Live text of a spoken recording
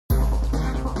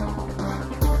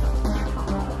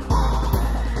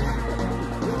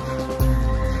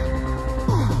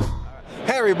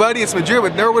everybody, it's Madrid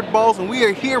with Nerd with Balls, and we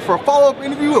are here for a follow-up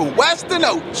interview with Weston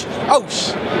Ochse.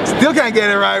 Still can't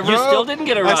get it right, bro. You still didn't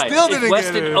get it right. I still didn't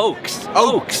Weston get it. Ochse.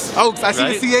 Ochse. I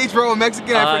see the CH, bro,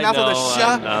 Mexican. I pronounce it the sh.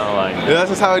 I know. Yeah, that's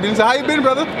just how I do. So how you been,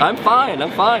 brother? I'm fine.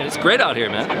 It's great out here,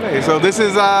 man. Okay, so this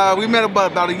is, we met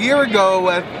about a year ago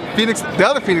at the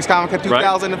other PHX Comi-Con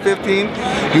 2015.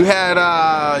 You had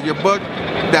your book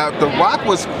that The Rock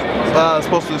was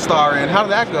supposed to star in. How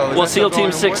did that go? Well, SEAL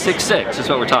Team 666 is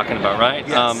what we're talking about, right?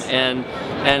 Yes.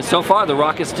 And so far, The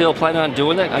Rock is still planning on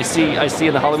doing it. I see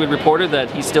in the Hollywood Reporter that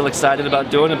he's still excited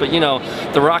about doing it, but you know,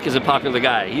 The Rock is a popular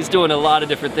guy. He's doing a lot of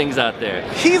different things out there.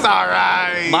 He's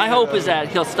alright. My hope is that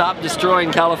he'll stop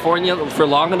destroying California for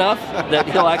long enough that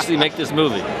he'll actually make this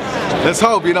movie. Let's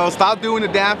hope, you know, stop doing the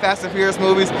damn Fast and Furious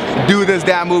movies, do this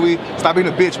damn movie, stop being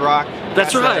a bitch, Rock.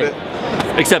 That's right.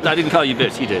 Except I didn't call you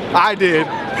bitch, he did. I did.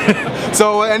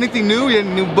 So anything new? Any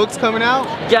new books coming out?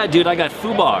 Yeah, dude, I got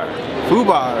FUBAR.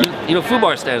 FUBAR? You know what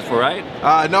FUBAR stands for, right?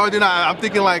 No, I do not. I'm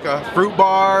thinking like a fruit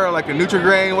bar, or like a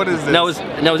Nutri-Grain. What is this? Now, is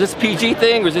this PG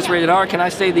thing or is this rated R? Can I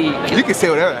say the... You can say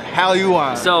whatever the hell you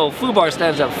want. So FUBAR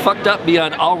stands up fucked up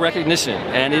beyond all recognition,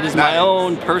 and it is my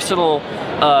own personal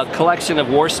collection of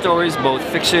war stories, both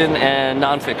fiction and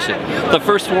non-fiction. The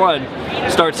first one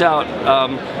starts out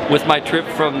with my trip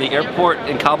from the airport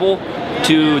in Kabul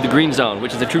to the Green Zone,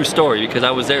 which is a true story because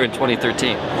I was there in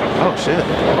 2013. Oh shit.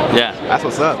 Yeah. That's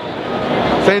what's up.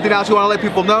 So anything else you want to let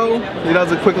people know? You know,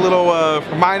 as a quick little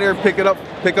reminder, pick up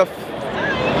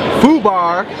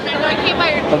FUBAR.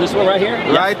 Oh, this one right here?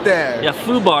 Right there. Yeah,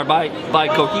 FUBAR by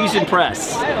Cohesion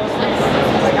Press.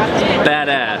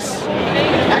 Badass.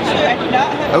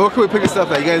 And where can we pick this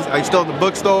up at? You guys, are you still in the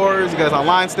bookstores? You guys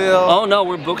online still? Oh no,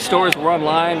 we're bookstores, we're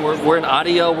online, we're in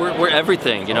audio, we're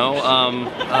everything, you know.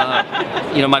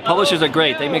 You know, my publishers are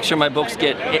great. They make sure my books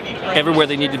get everywhere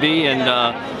they need to be, and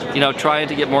you know, trying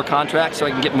to get more contracts so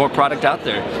I can get more product out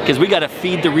there. Because we got to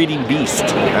feed the reading beast.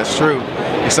 That's true.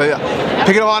 So yeah,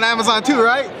 pick it up on Amazon too,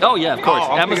 right? Oh yeah, of course.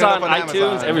 Amazon, iTunes,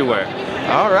 Amazon. Everywhere.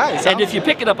 All right. And if you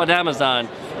pick it up on Amazon,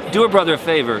 do a brother a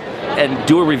favor and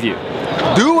do a review.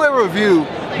 Do a review.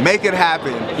 Make it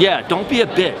happen. Yeah, don't be a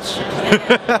bitch.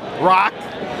 Rock.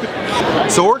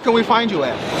 So where can we find you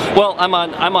at? Well, I'm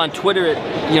on Twitter,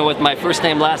 you know, with my first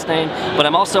name, last name, but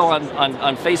I'm also on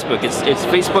Facebook. It's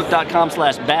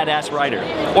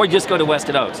facebook.com/badasswriter, or just go to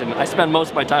Weston Ochse, and I spend most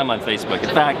of my time on Facebook. In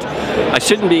fact, I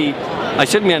shouldn't be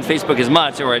on Facebook as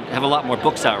much, or I'd have a lot more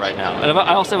books out right now. And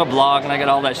I also have a blog, and I got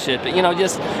all that shit. But you know,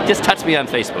 just touch me on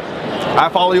Facebook. I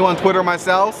follow you on Twitter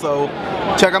myself, so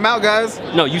check them out, guys.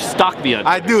 No, you stalk me on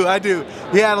Twitter. I do.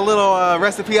 He had a little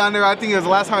recipe on there. I think it was the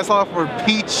last time I saw it for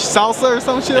peach salsa or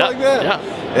some shit like that.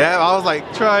 Yeah, I was like,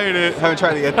 trying it. Haven't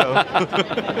tried it yet though.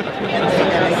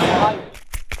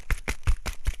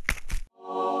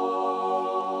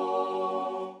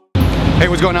 Hey,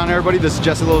 what's going on, everybody? This is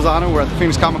Jesse Lozano. We're at the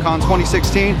PHX Comi-Con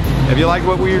 2016. If you like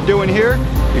what we're doing here,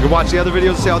 you can watch the other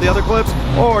videos and see all the other clips,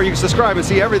 or you can subscribe and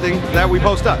see everything that we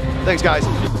post up. Thanks, guys.